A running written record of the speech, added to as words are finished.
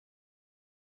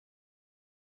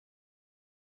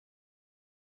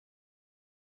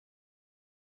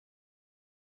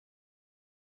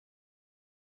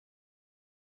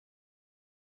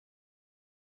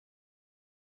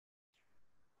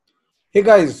Hey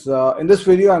guys, in this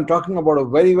video, I'm talking about a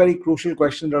very crucial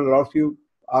question that a lot of you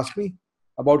ask me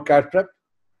about CAT prep,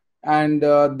 and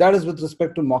that is with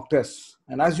respect to mock tests.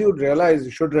 And as you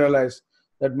should realize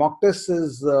that mock tests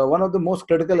is one of the most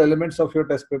critical elements of your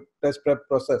test prep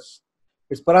process.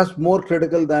 It's perhaps more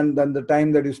critical than the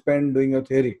time that you spend doing your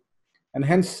theory, and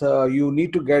hence you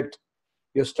need to get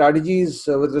your strategies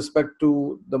with respect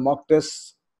to the mock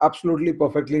tests absolutely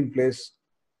perfectly in place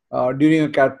during a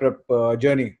CAT prep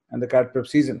journey and the CAT prep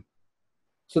season.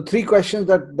 So three questions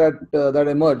that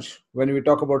emerge when we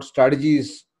talk about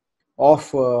strategies of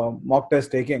mock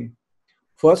test taking.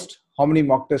 First, how many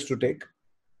mock tests to take?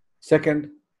 Second,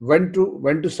 when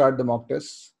to start the mock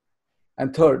tests?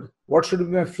 And third, what should be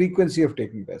my frequency of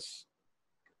taking tests?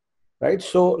 Right.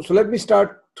 So let me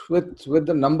start with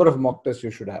the number of mock tests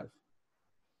you should have.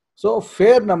 So a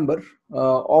fair number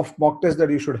of mock tests that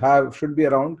you should have should be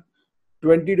around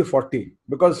 20 to 40,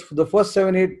 because for the first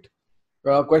 7 8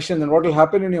 questions, and what will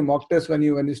happen in your mock test when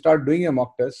you start doing your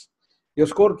mock test, your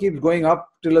score keeps going up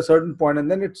till a certain point,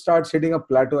 and then it starts hitting a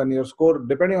plateau, and your score,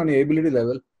 depending on your ability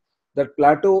level, that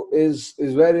plateau is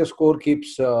where your score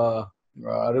keeps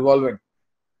revolving.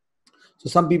 So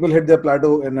some people hit their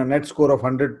plateau in a net score of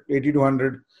 100, 80 to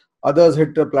 100. Others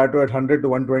hit a plateau at 100 to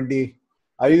 120.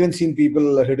 I've even seen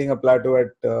people hitting a plateau at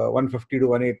 150 to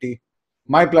 180.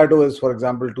 My plateau is, for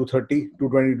example, 230,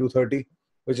 220, 230,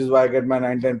 which is why I get my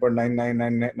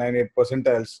 99.9998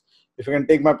 percentiles. If I can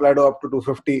take my plateau up to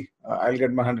 250, I'll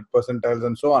get my 100 percentiles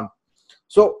and so on.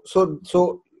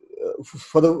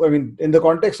 In the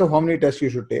context of how many tests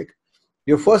you should take,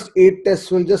 your first 7 8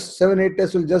 tests will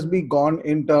just be gone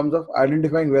in terms of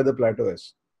identifying where the plateau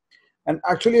is. And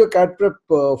actually, your CAT prep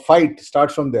fight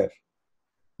starts from there.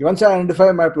 Once I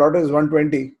identify my plateau is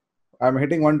 120, I'm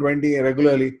hitting 120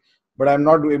 regularly, but I'm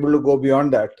not able to go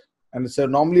beyond that. And it's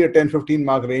normally a 10-15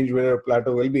 mark range where a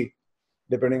plateau will be,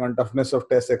 depending on toughness of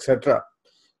tests, etc.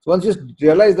 So once you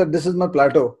realize that this is my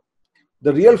plateau,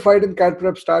 the real fight in CAT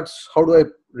prep starts. How do I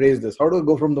raise this? How do I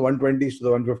go from the 120s to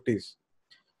the 150s?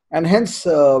 And hence,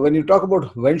 when you talk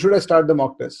about when should I start the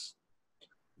mock test,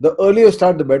 the earlier you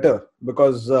start, the better.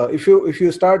 Because if you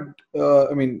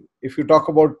talk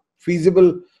about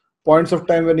feasible points of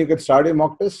time when you can start a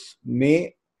mock test,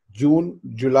 May, June,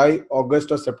 July,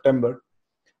 August, or September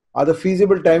are the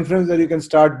feasible timeframes that you can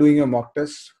start doing a mock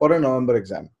test for a November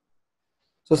exam.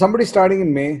 So somebody starting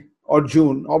in May or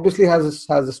June obviously has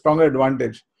a stronger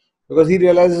advantage, because he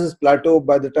realizes his plateau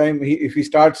by the time if he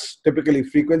starts. Typically,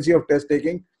 frequency of test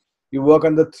taking, you work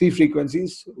on the three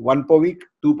frequencies: 1 per week,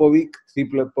 2 per week, 3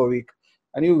 per week,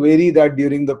 and you vary that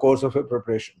during the course of your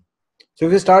preparation. So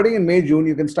if you're starting in May, June,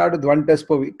 you can start with 1 test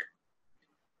per week.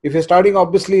 If you're starting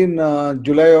obviously in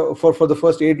July, for the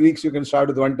first 8 weeks, you can start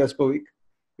with 1 test per week.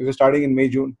 If you're starting in May,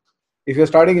 June. If you're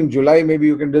starting in July, maybe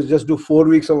you can just do 4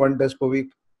 weeks of 1 test per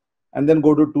week, and then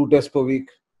go to 2 tests per week.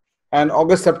 And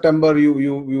August, September,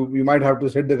 you might have to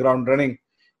hit the ground running.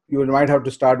 You might have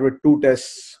to start with 2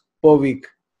 tests per week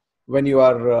when you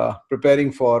are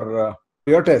preparing for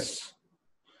your tests.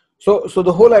 So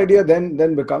the whole idea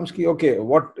then becomes key. Okay,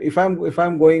 what if I'm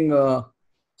going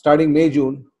starting May,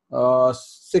 June,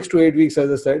 6 to 8 weeks,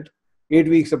 as I said, 8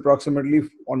 weeks approximately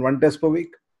on 1 test per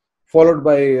week, followed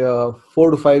by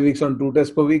 4 to 5 weeks on 2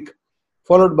 tests per week,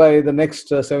 followed by the next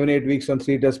 7 8 weeks on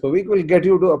 3 tests per week, will get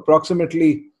you to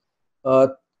approximately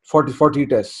 40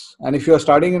 tests. And if you are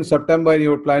starting in September and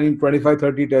you're planning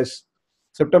 25-30 tests,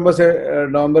 September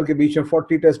से November के बीच में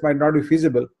 40 tests might not be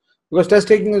feasible, because test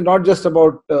taking is not just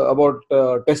about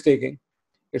test taking.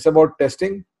 It's about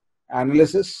testing,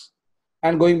 analysis,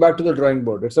 and going back to the drawing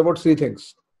board. It's about 3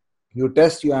 things: you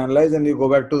test, you analyze, and you go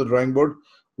back to the drawing board,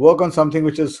 work on something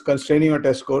which is constraining your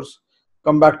test scores,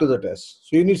 come back to the test.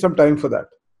 So you need some time for that.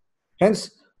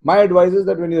 Hence, my advice is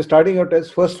that when you're starting your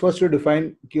test, first you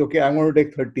define, okay, I'm going to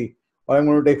take 30, or I'm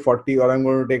going to take 40, or I'm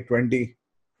going to take 20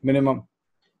 minimum.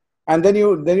 And then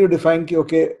you define,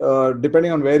 okay,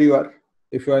 depending on where you are.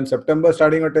 If you're in September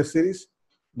starting a test series,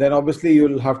 then obviously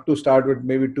you'll have to start with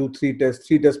maybe 2-3 tests.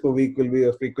 3 tests per week will be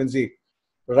a frequency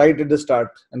right at the start,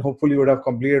 and hopefully you would have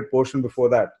completed portion before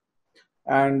that.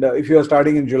 And if you are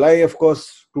starting in July, of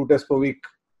course, 2 tests per week.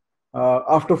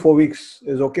 After 4 weeks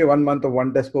is okay, 1 month of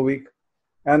 1 test per week,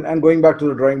 and going back to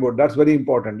the drawing board. That's very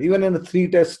important. Even in a 3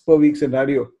 tests per week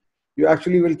scenario, you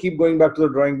actually will keep going back to the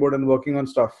drawing board and working on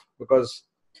stuff, because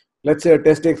let's say a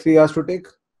test takes 3 hours to take,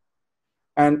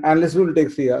 and analysis will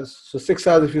take 3 hours. So 6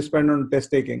 hours if you spend on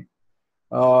test taking.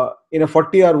 In a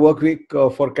 40-hour work week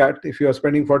for CAT, if you are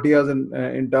spending 40 hours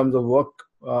in terms of work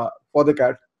for the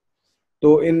CAT,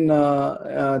 so in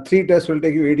 3 tests will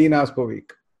take you 18 hours per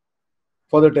week.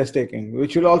 for the test taking,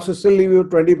 which will also still leave you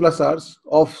 20 plus hours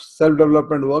of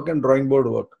self-development work and drawing board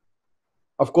work.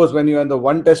 Of course, when you're in the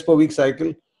one test per week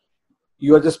cycle,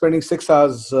 you are just spending 6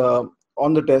 hours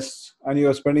on the tests, and you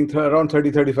are spending around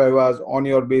 30-35 hours on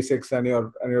your basics and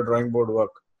your drawing board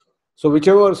work. So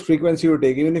whichever frequency you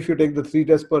take, even if you take the 3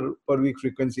 tests per week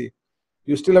frequency,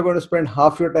 you still are going to spend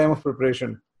half your time of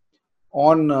preparation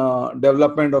on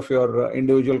development of your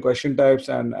individual question types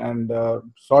and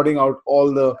sorting out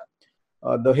all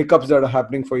the hiccups that are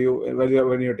happening for you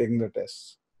when you're taking the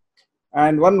tests.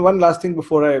 And one last thing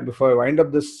before I wind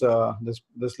up this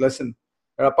lesson,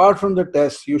 apart from the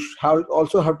tests, you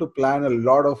also have to plan a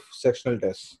lot of sectional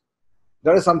tests.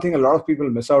 That is something a lot of people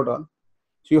miss out on.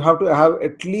 So you have to have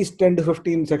at least 10 to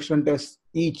 15 sectional tests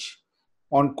each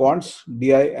on quants,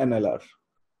 DI and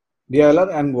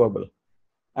DILR and verbal.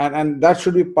 And that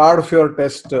should be part of your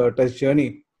test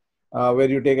journey, where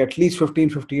you take at least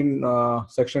 15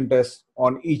 section tests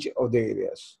on each of the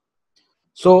areas.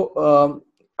 So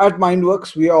at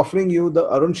MindWorks, we are offering you the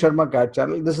Arun Sharma CAT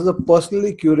channel. This is a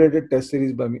personally curated test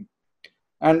series by me.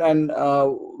 And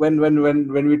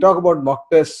when we talk about mock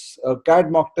tests,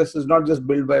 CAT mock test is not just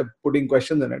built by putting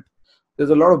questions in it. There's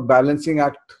a lot of balancing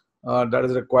act that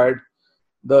is required.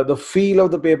 The feel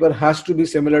of the paper has to be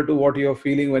similar to what you're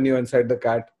feeling when you're inside the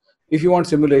CAT if you want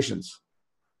simulations.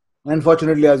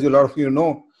 Unfortunately, as a lot of you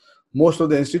know, most of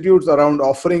the institutes around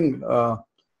offering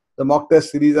the mock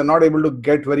test series are not able to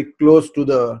get very close to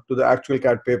the actual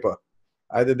CAT paper.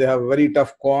 Either they have very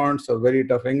tough quants or very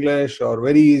tough English or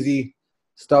very easy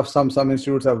stuff. Some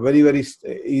institutes have very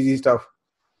easy stuff.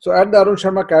 So at the Arun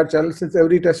Sharma CAT channel, since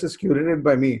every test is curated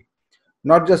by me,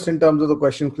 not just in terms of the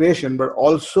question creation, but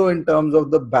also in terms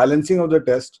of the balancing of the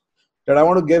test, that I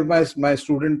want to give my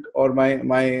student or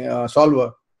my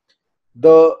solver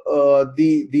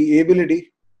the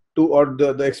ability to, or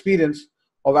the experience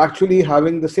of actually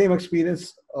having the same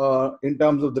experience in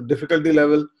terms of the difficulty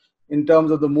level, in terms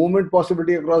of the movement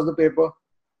possibility across the paper,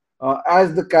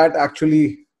 as the CAT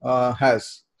actually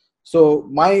has. So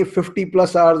my 50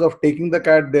 plus hours of taking the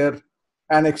CAT there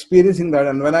and experiencing that,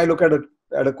 and when I look at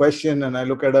a question and I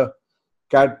look at a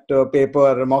CAT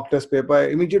paper, a mock test paper, I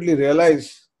immediately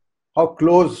realize how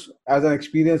close as an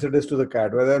experience it is to the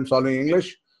CAT, whether I'm solving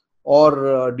English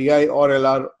or DI or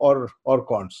LR or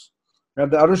quants. And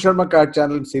the Arun Sharma CAT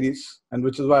channel series, and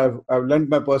which is why I've lent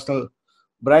my personal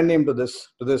brand name to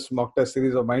this mock test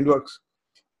series of MindWorks.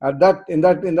 In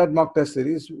that mock test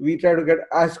series, we try to get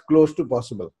as close to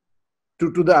possible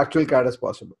to the actual CAT as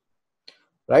possible.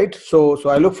 Right? So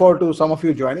I look forward to some of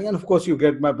you joining, and of course you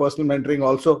get my personal mentoring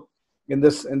also in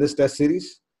this test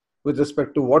series with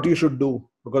respect to what you should do,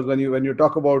 because when you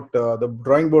talk about the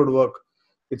drawing board work,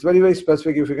 it's very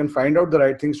specific. If you can find out the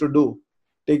right things to do,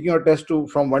 taking your test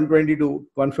from 120 to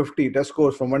 150, test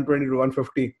scores from 120 to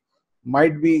 150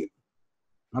 might be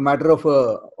a matter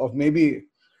of maybe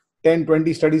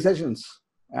 10-20 study sessions.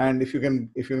 And if you can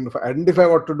identify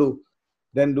what to do,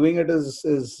 then doing it is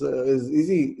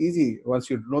easy. Once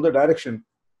you know the direction,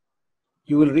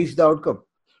 you will reach the outcome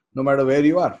no matter where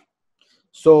you are.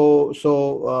 So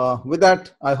with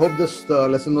that, I hope this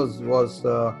lesson was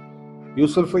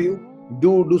useful for you.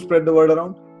 Do spread the word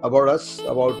around about us,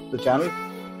 about the channel,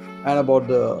 and about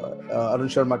the Arun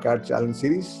Sharma CAT challenge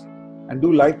series. And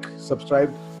do like,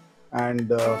 subscribe, and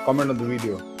comment on the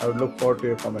video. I would look forward to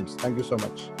your comments. Thank you so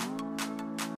much.